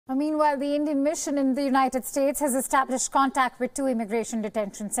Meanwhile, the Indian mission in the United States has established contact with 2 immigration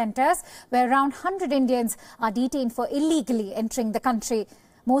detention centers where around 100 Indians are detained for illegally entering the country.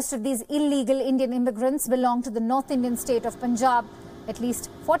 Most of these illegal Indian immigrants belong to the North Indian state of Punjab. At least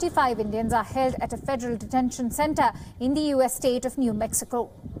 45 Indians are held at a federal detention center in the U.S. state of New Mexico,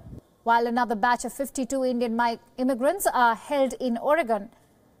 while another batch of 52 Indian immigrants are held in Oregon.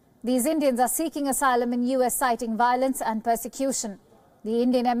 These Indians are seeking asylum in U.S. citing violence and persecution. The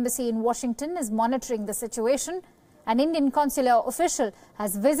Indian embassy in Washington is monitoring the situation. An Indian consular official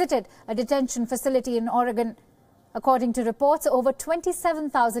has visited a detention facility in Oregon. According to reports, over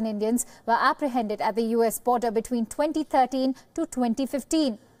 27,000 Indians were apprehended at the U.S. border between 2013 to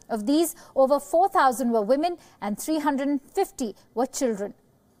 2015. Of these, over 4,000 were women and 350 were children.